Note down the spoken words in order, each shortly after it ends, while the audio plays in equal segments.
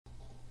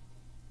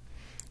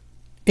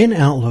In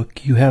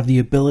Outlook, you have the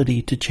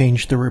ability to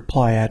change the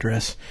reply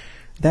address.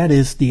 That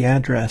is the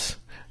address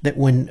that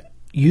when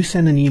you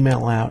send an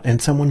email out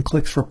and someone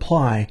clicks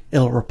reply,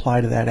 it'll reply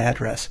to that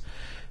address.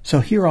 So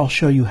here I'll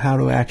show you how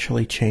to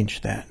actually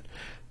change that.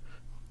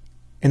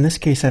 In this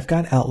case, I've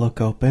got Outlook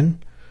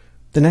open.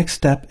 The next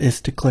step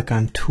is to click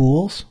on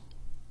Tools,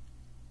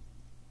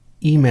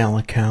 Email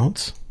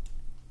Accounts,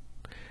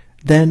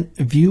 then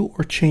View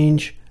or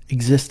Change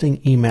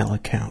Existing Email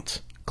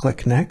Accounts.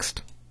 Click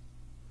Next.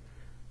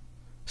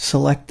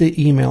 Select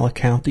the email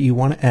account that you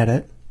want to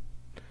edit.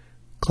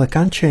 Click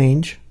on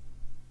Change.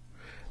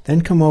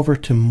 Then come over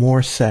to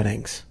More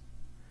Settings.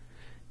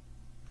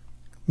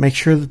 Make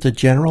sure that the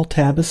General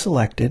tab is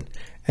selected,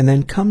 and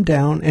then come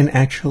down and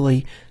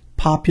actually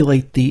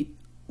populate the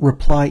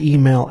reply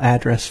email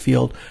address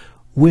field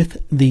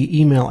with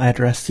the email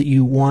address that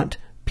you want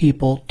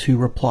people to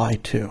reply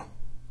to.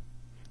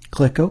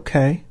 Click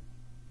OK.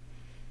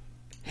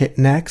 Hit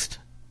Next,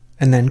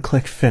 and then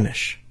click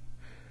Finish.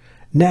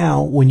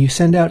 Now, when you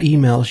send out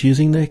emails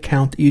using the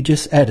account that you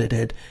just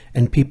edited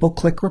and people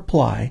click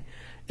reply,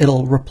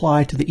 it'll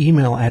reply to the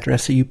email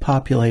address that you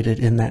populated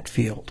in that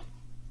field.